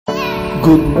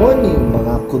Good morning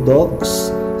mga kudoks!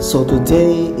 So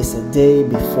today is a day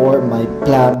before my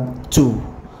Plab 2.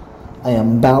 I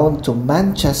am bound to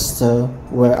Manchester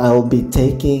where I will be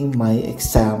taking my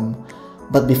exam.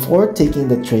 But before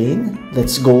taking the train,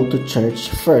 let's go to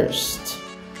church first.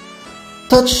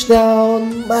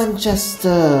 Touchdown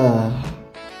Manchester!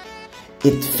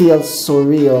 It feels so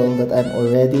real that I'm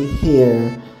already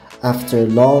here after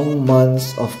long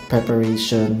months of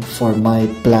preparation for my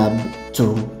Plab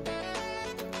 2.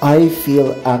 I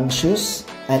feel anxious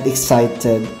and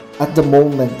excited at the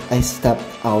moment I step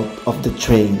out of the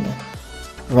train.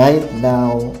 Right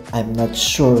now, I'm not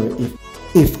sure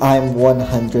if I'm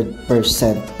 100%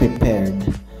 prepared,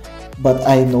 but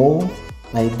I know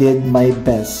I did my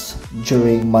best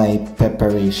during my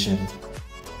preparation.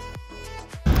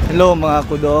 Hello mga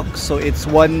kudok, so it's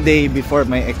one day before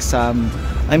my exam.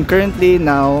 I'm currently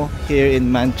now here in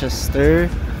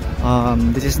Manchester.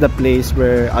 This is the place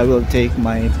where I will take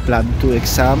my Plab 2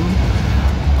 exam.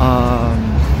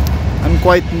 I'm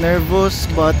quite nervous,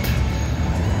 but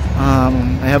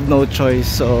I have no choice,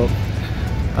 so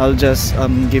I'll just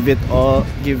give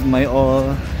my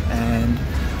all, and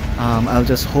I'll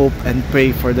just hope and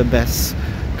pray for the best.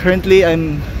 Currently,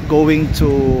 I'm going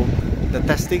to the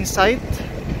testing site,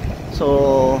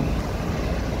 so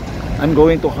I'm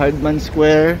going to Hardman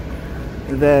Square.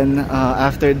 Then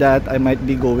after that, I might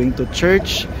be going to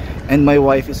church, and my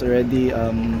wife is already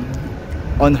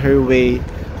on her way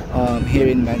here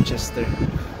in Manchester.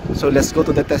 So let's go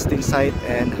to the testing site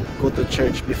and go to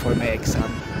church before my exam.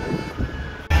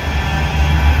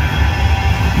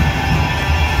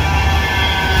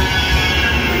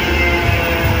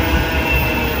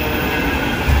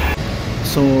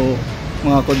 So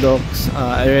mga kodoks,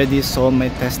 I already saw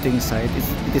my testing site.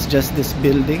 It is just this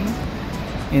building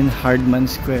in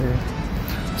Hardman Square.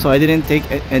 So I didn't take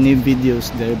any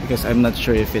videos there because I'm not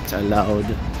sure if it's allowed.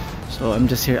 So I'm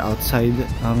just here outside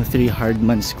 3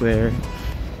 Hardman Square.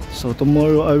 So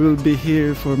tomorrow I will be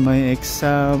here for my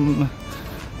exam.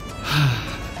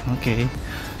 Okay,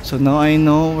 so now I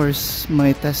know where's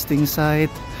my testing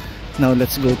site. Now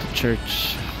let's go to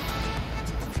church.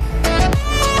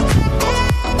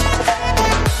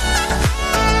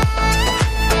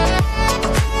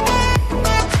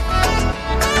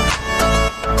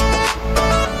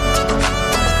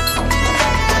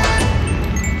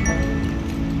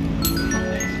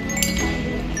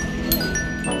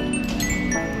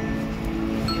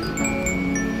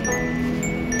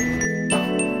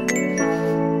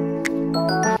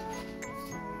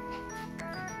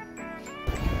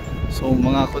 So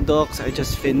mga kudoks, I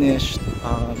just finished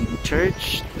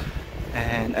church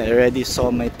and I already saw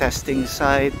my testing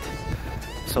site.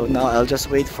 So now I'll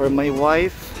just wait for my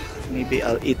wife. Maybe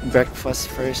I'll eat breakfast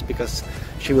first because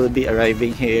she will be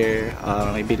arriving here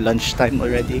maybe lunchtime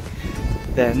already.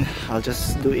 Then I'll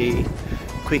just do a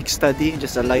quick study,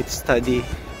 just a light study.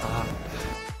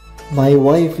 My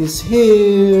wife is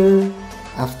here!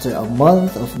 After a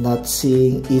month of not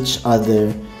seeing each other,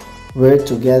 we're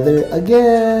together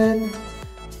again!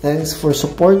 Thanks for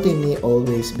supporting me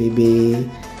always, baby.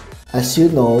 As you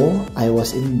know, I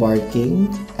was in Barking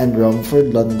and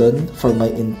Romford, London for my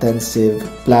intensive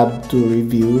Plab 2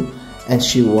 review, and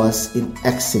she was in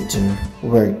Exeter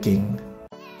working.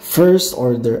 First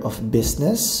order of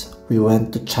business, we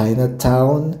went to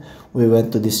Chinatown, we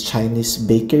went to this Chinese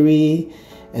bakery,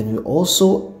 and we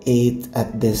also ate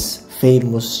at this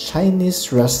famous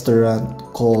Chinese restaurant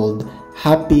called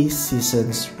Happy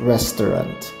Seasons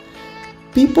Restaurant.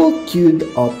 People queued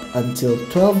up until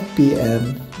 12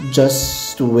 p.m.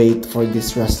 just to wait for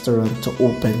this restaurant to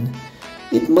open.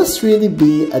 It must really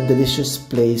be a delicious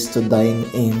place to dine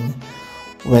in.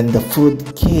 When the food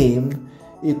came,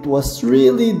 it was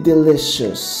really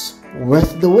delicious,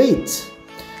 worth the wait.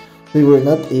 We were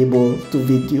not able to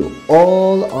video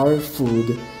all our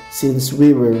food since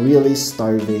we were really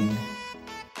starving.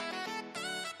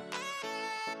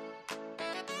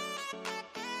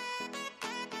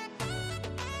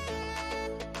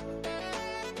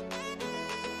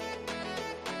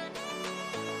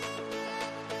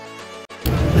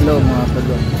 Hello mga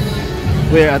kadok.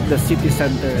 We're at the city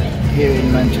center here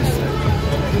in Manchester.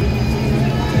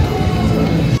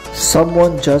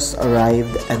 Someone just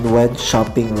arrived and went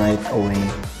shopping right away.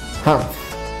 Huh.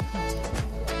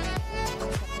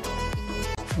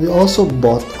 We also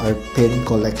bought our pin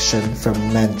collection from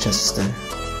Manchester.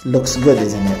 Looks good,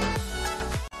 isn't it?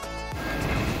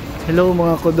 Hello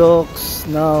mga kodoks.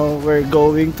 Now we're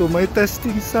going to my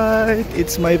testing site.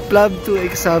 It's my Plab 2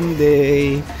 exam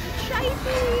day.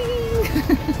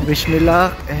 Wish me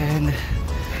luck, and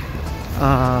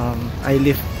I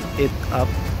lift it up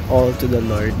all to the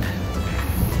Lord.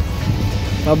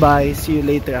 Bye bye, see you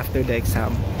later after the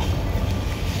exam.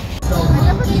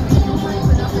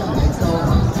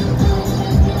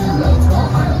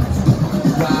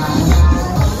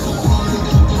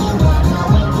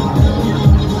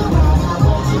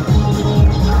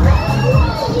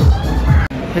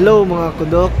 Hello mga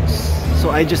kudoks. So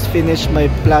I just finished my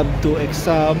Plab 2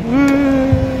 exam.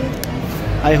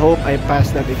 I hope I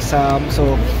passed that exam.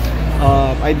 So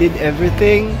I did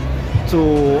everything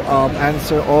to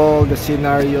answer all the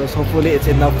scenarios. Hopefully it's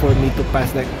enough for me to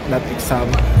pass that exam.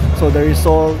 So the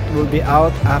result will be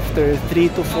out after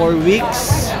 3 to 4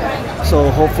 weeks.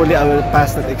 So hopefully I will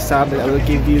pass that exam, and I will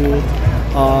give you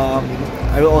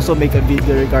I will also make a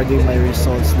video regarding my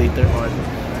results later on.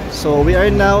 So we are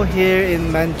now here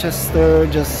in Manchester,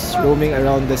 just roaming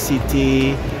around the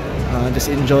city,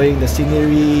 just enjoying the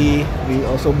scenery. We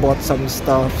also bought some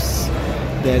stuffs.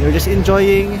 Then we're just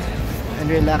enjoying and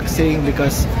relaxing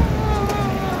because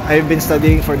I've been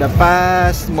studying for the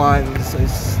past month. So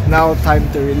it's now time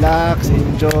to relax,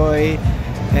 enjoy,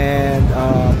 and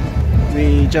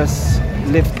we just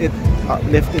lift it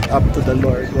up to the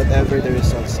Lord, whatever the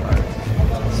results are.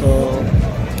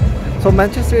 So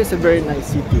Manchester is a very nice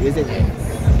city, isn't it?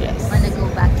 Yes. Wanna go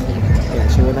back here? Yeah,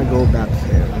 she wanna go back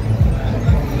here.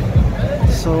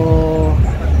 So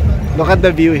look at the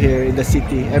view here in the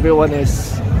city. Everyone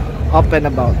is up and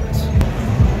about.